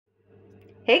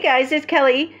Hey guys, it's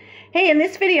Kelly. Hey, in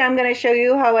this video I'm going to show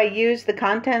you how I use the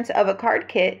contents of a card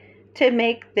kit to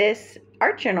make this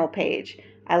art journal page.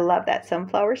 I love that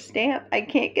sunflower stamp. I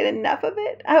can't get enough of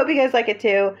it. I hope you guys like it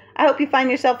too. I hope you find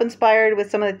yourself inspired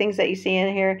with some of the things that you see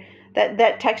in here.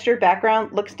 That textured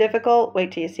background looks difficult.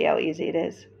 Wait till you see how easy it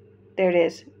is. There it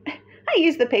is. I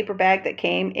used the paper bag that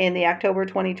came in the October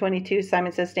 2022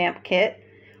 Simon Says Stamp kit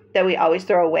that we always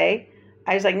throw away.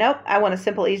 I was like, nope, I want a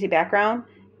simple, easy background.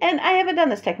 And I haven't done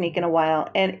this technique in a while,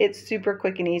 and it's super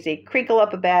quick and easy. Crinkle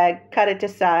up a bag, cut it to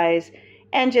size,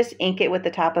 and just ink it with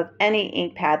the top of any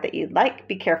ink pad that you'd like.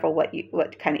 Be careful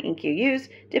what kind of ink you use.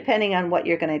 Depending on what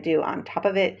you're going to do on top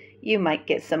of it, you might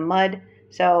get some mud.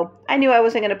 So I knew I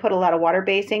wasn't going to put a lot of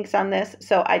water-based inks on this,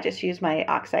 so I just used my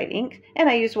oxide ink, and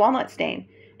I used walnut stain.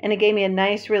 And it gave me a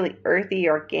nice, really earthy,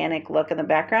 organic look in the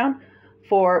background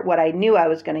for what I knew I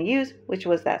was going to use, which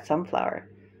was that sunflower.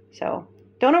 So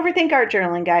don't overthink art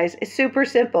journaling, guys. It's super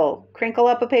simple. Crinkle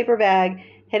up a paper bag,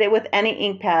 hit it with any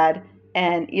ink pad,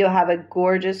 and you'll have a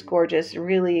gorgeous, gorgeous,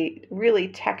 really, really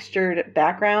textured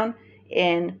background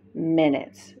in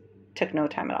minutes. Took no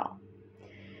time at all.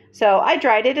 So I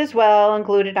dried it as well and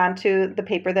glued it onto the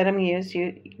paper that I'm going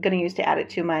to use to add it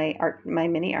to my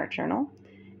mini art journal.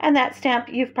 And that stamp,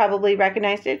 you've probably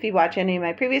recognized it if you watch any of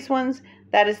my previous ones.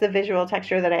 That is the visual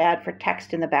texture that I add for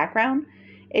text in the background.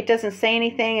 It doesn't say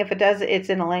anything. If it does, it's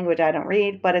in a language I don't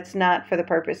read, but it's not for the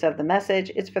purpose of the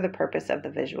message. It's for the purpose of the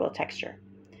visual texture.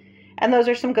 And those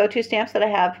are some go-to stamps that I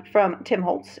have from Tim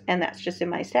Holtz, and that's just in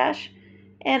my stash.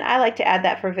 And I like to add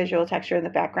that for visual texture in the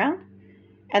background.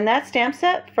 And that stamp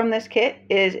set from this kit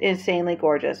is insanely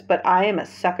gorgeous, but I am a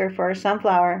sucker for a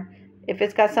sunflower. If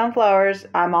it's got sunflowers,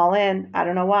 I'm all in. I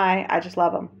don't know why. I just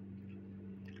love them.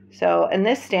 So, and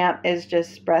this stamp is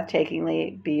just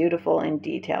breathtakingly beautiful and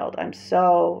detailed. I'm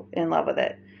so in love with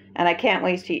it. And I can't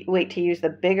wait to use the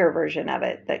bigger version of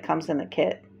it that comes in the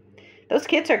kit. Those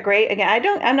kits are great. Again,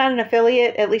 I'm not an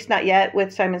affiliate, at least not yet,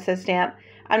 with Simon Says Stamp.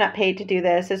 I'm not paid to do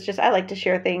this. It's just I like to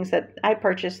share things that I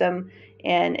purchase them.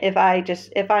 And if I'm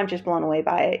just blown away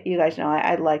by it, you guys know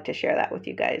I'd like to share that with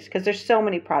you guys because there's so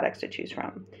many products to choose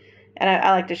from. And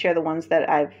I like to share the ones that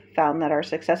I've found that are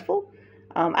successful.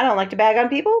 I don't like to bag on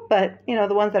people, but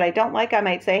the ones that I don't like, I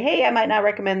might say, hey, I might not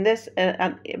recommend this,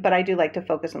 but I do like to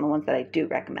focus on the ones that I do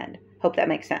recommend. Hope that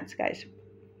makes sense, guys.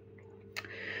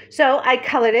 So I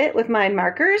colored it with my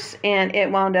markers, and it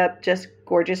wound up just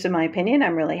gorgeous in my opinion.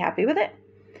 I'm really happy with it.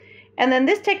 And then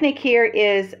this technique here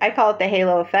is, I call it the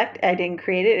halo effect. I didn't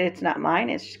create it. It's not mine.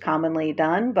 It's commonly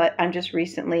done, but I'm just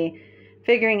recently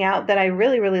figuring out that I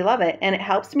really, really love it, and it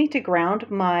helps me to ground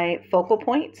my focal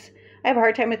points. I have a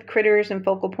hard time with critters and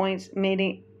focal points,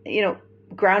 grounding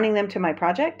them to my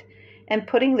project and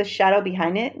putting the shadow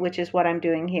behind it, which is what I'm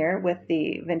doing here with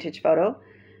the vintage photo.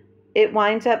 It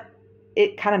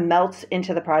kind of melts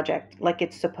into the project like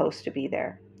it's supposed to be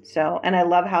there. So, and I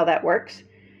love how that works.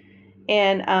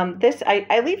 And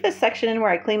I leave this section in where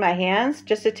I clean my hands.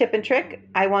 Just a tip and trick.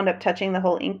 I wound up touching the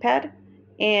whole ink pad.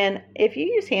 And if you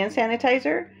use hand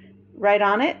sanitizer right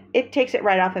on it, it takes it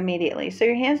right off immediately. So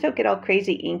your hands don't get all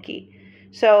crazy inky.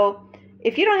 So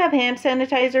if you don't have hand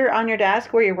sanitizer on your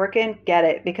desk where you're working, get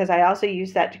it, because I also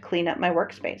use that to clean up my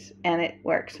workspace, and it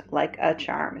works like a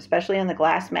charm, especially on the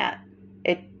glass mat.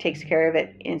 It takes care of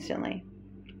it instantly.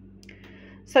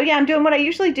 So yeah, I'm doing what I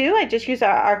usually do. I just use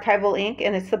our archival ink,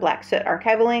 and it's the Black Soot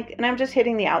archival ink, and I'm just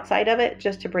hitting the outside of it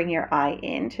just to bring your eye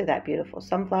into that beautiful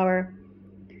sunflower.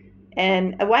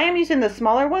 And why I'm using the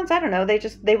smaller ones, I don't know.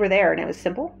 They were there, and it was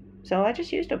simple, so I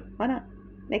just used them. Why not?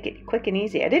 Make it quick and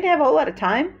easy. I didn't have a whole lot of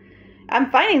time.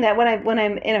 I'm finding that when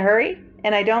I'm in a hurry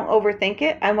and I don't overthink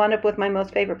it, I wind up with my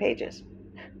most favorite pages.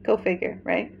 Go figure,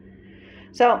 right?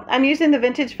 So I'm using the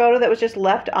vintage photo that was just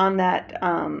left on that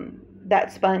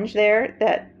that sponge there,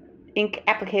 that ink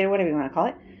applicator, whatever you want to call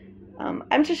it.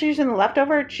 I'm just using the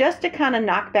leftover just to kind of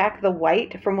knock back the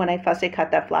white from when I fussy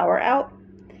cut that flower out.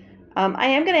 I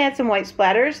am going to add some white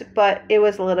splatters, but it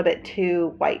was a little bit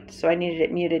too white, so I needed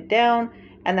it muted down.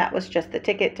 And that was just the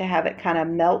ticket to have it kind of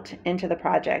melt into the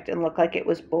project and look like it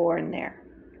was born there.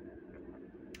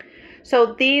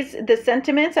 So the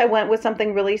sentiments, I went with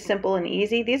something really simple and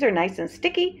easy. These are nice and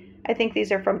sticky. I think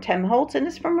these are from Tim Holtz, and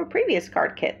it's from a previous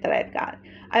card kit that I've got.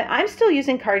 I'm still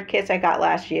using card kits I got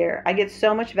last year. I get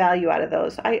so much value out of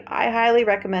those. I highly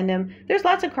recommend them. There's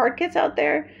lots of card kits out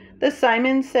there. The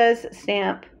Simon Says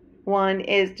Stamp one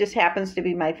just happens to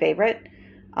be my favorite.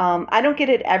 I don't get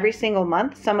it every single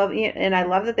month. And I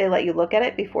love that they let you look at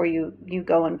it before you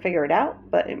go and figure it out,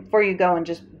 but before you go and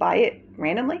just buy it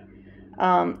randomly.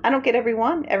 I don't get every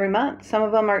month. Some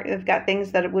of them have got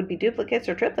things that would be duplicates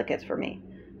or triplicates for me.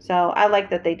 So I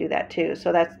like that they do that too.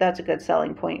 So that's a good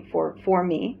selling point for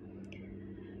me.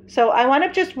 So I wound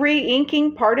up just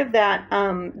re-inking part of that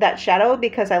that shadow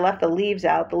because I left the leaves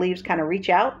out. The leaves kind of reach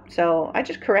out. So I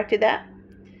just corrected that.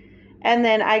 And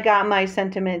then I got my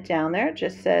sentiment down there. It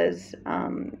just says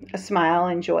a smile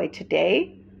and joy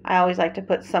today. I always like to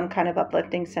put some kind of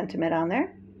uplifting sentiment on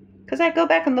there because I go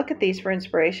back and look at these for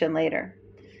inspiration later.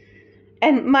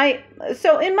 And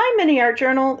so in my mini art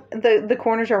journal, the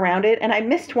corners are rounded, and I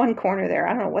missed one corner there.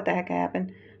 I don't know what the heck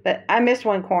happened, but I missed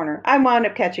one corner. I wound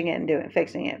up catching it and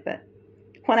fixing it. But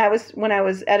when I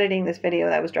was editing this video,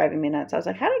 that was driving me nuts. I was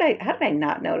like, how did I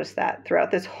not notice that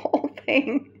throughout this whole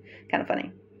thing? Kind of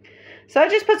funny. So I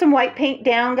just put some white paint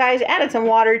down, guys, added some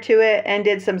water to it, and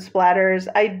did some splatters.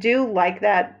 I do like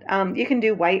that. You can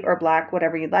do white or black,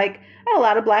 whatever you'd like. I have a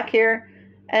lot of black here,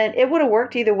 and it would have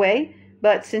worked either way.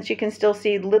 But since you can still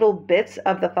see little bits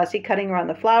of the fussy cutting around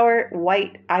the flower,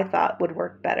 white I thought would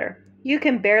work better. You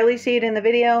can barely see it in the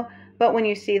video, but when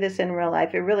you see this in real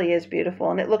life, it really is beautiful.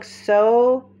 And it looks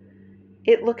so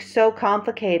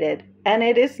complicated. And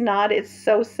it is not. It's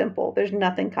so simple. There's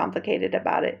nothing complicated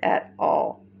about it at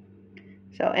all.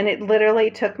 So, and it literally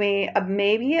took me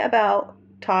maybe about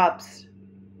tops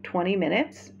 20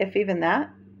 minutes, if even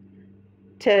that,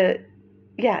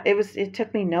 it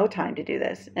took me no time to do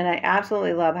this. And I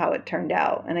absolutely love how it turned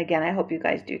out. And again, I hope you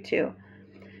guys do too.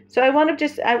 So I wanted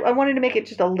to make it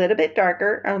just a little bit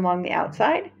darker along the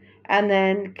outside. And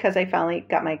then, because I finally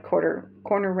got my corner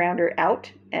rounder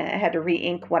out, and I had to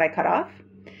re-ink what I cut off.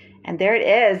 And there it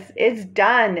is. It's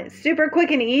done. Super quick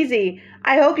and easy.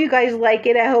 I hope you guys like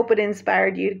it. I hope it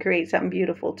inspired you to create something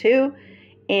beautiful too.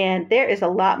 And there is a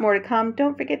lot more to come.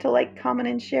 Don't forget to like, comment,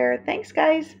 and share. Thanks,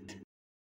 guys.